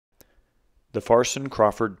The Farson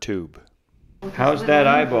Crawford Tube. How's that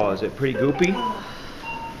eyeball? Is it pretty goopy?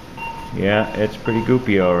 Yeah, it's pretty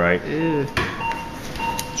goopy, all right. Ew.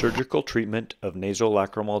 Surgical treatment of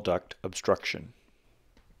nasolacrimal duct obstruction.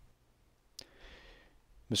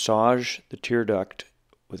 Massage the tear duct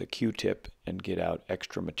with a Q-tip and get out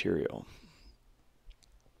extra material.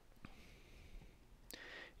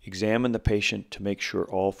 Examine the patient to make sure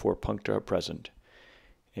all 4 puncta are present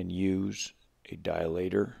and use a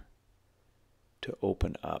dilator to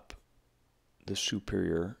open up the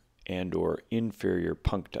superior and/or inferior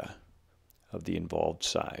puncta of the involved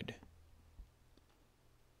side.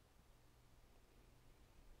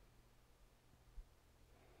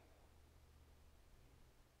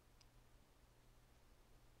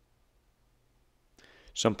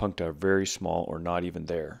 Some puncta are very small or not even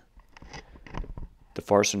there. The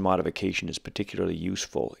Farson modification is particularly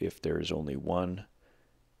useful if there is only one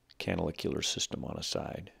canalicular system on a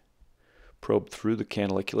side. Probe through the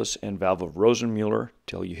canaliculus and valve of Rosenmuller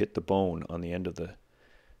till you hit the bone on the end of the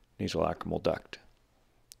nasolacrimal duct.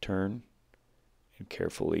 Turn and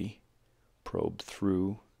carefully probe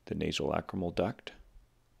through the nasolacrimal duct,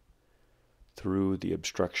 through the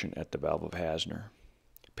obstruction at the valve of Hasner.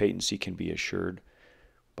 Patency can be assured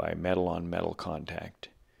by metal-on-metal contact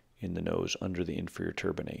in the nose under the inferior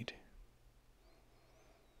turbinate.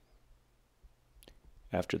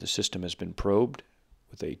 After the system has been probed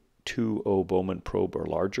with a 2.0 Bowman probe or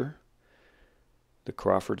larger, the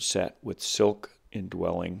Crawford set with silk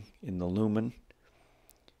indwelling in the lumen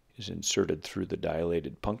is inserted through the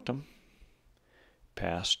dilated punctum,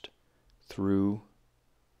 passed through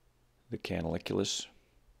the canaliculus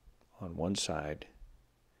on one side,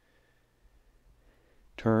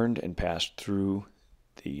 turned and passed through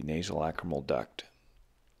the nasolacrimal duct.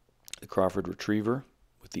 The Crawford retriever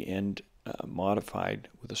with the end modified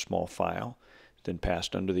with a small file, then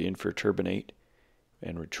passed under the inferior turbinate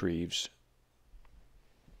and retrieves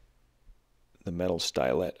the metal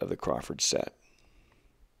stylet of the Crawford set.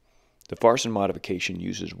 The Farson modification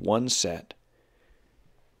uses one set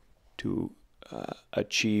to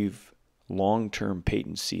achieve long-term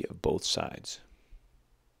patency of both sides.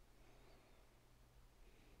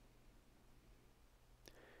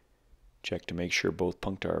 Check to make sure both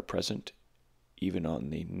puncta are present, even on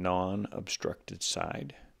the non-obstructed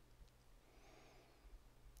side.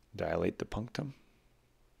 Dilate the punctum.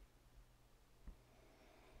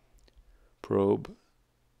 Probe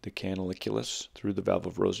the canaliculus through the valve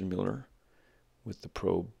of Rosenmuller with the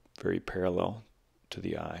probe very parallel to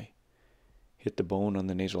the eye. Hit the bone on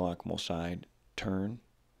the nasolacrimal side. Turn.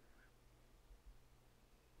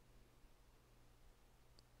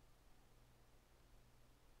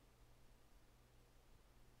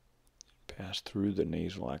 Pass through the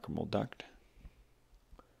nasolacrimal duct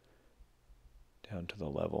down to the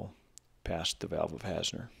level past the valve of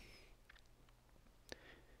Hasner.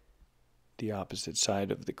 The opposite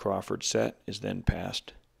side of the Crawford set is then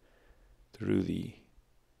passed through the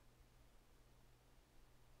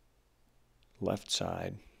left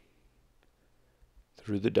side,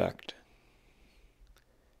 through the duct,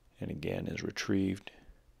 and again is retrieved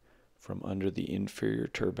from under the inferior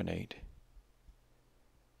turbinate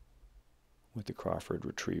with the Crawford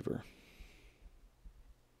retriever.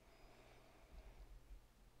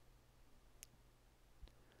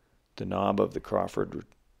 The knob of the Crawford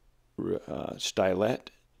stylet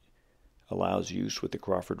allows use with the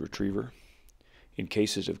Crawford retriever. In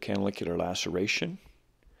cases of canalicular laceration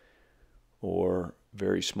or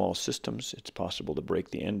very small systems, it's possible to break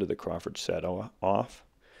the end of the Crawford set off,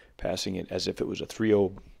 passing it as if it was a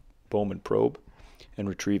 3.0 Bowman probe, and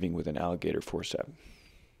retrieving with an alligator forceps.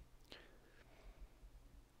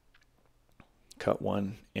 Cut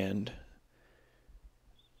one end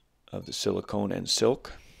of the silicone and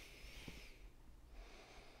silk.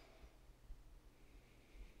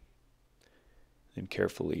 Then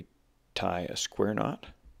carefully tie a square knot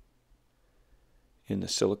in the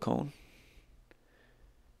silicone,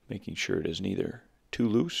 making sure it is neither too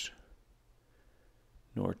loose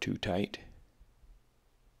nor too tight.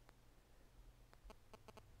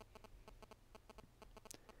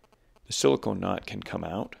 The silicone knot can come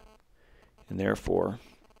out, and therefore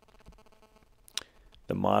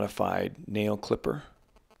the modified nail clipper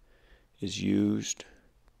is used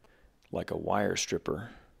like a wire stripper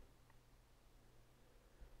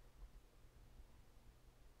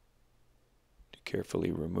to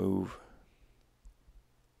carefully remove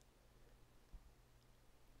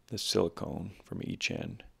the silicone from each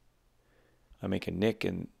end. I make a nick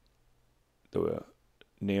in the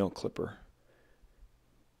nail clipper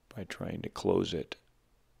by trying to close it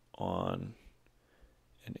on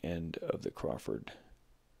an end of the Crawford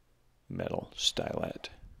metal stylet.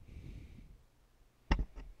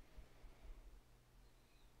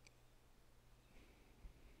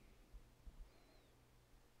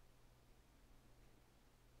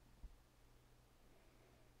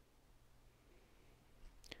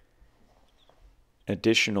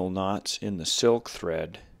 Additional knots in the silk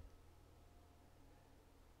thread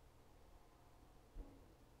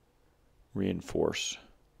reinforce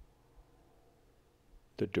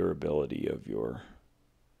the durability of your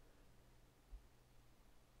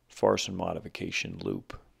Farson modification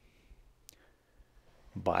loop.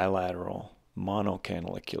 Bilateral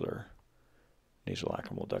monocanalicular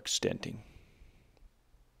nasolacrimal duct stenting.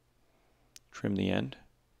 Trim the end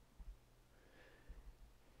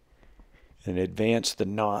and advance the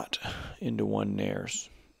knot into 1 nares.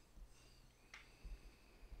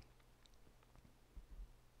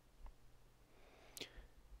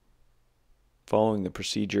 Following the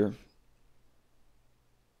procedure,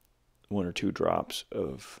 1 or 2 drops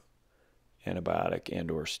of antibiotic and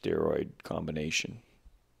or steroid combination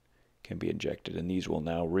can be injected, and these will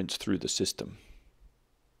now rinse through the system.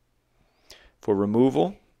 For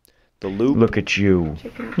removal, the loop. Look at you.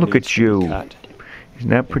 Look at you. Isn't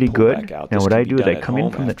that pretty good? Now what I do is I come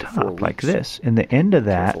in from the top like this, and the end of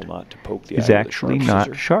that is actually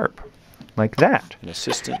not sharp, like that. An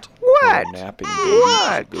assistant What? napping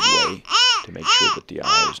What? is a good way to make sure that the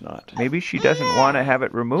eye is not. Maybe she doesn't want to have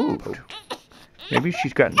it removed. Maybe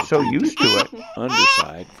she's gotten so used to it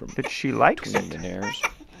Underside from that she likes between it. the nares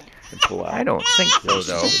and pull out. I don't think so,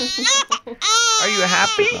 though. Are you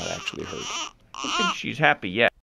happy? Not actually hurt. I think she's happy yet.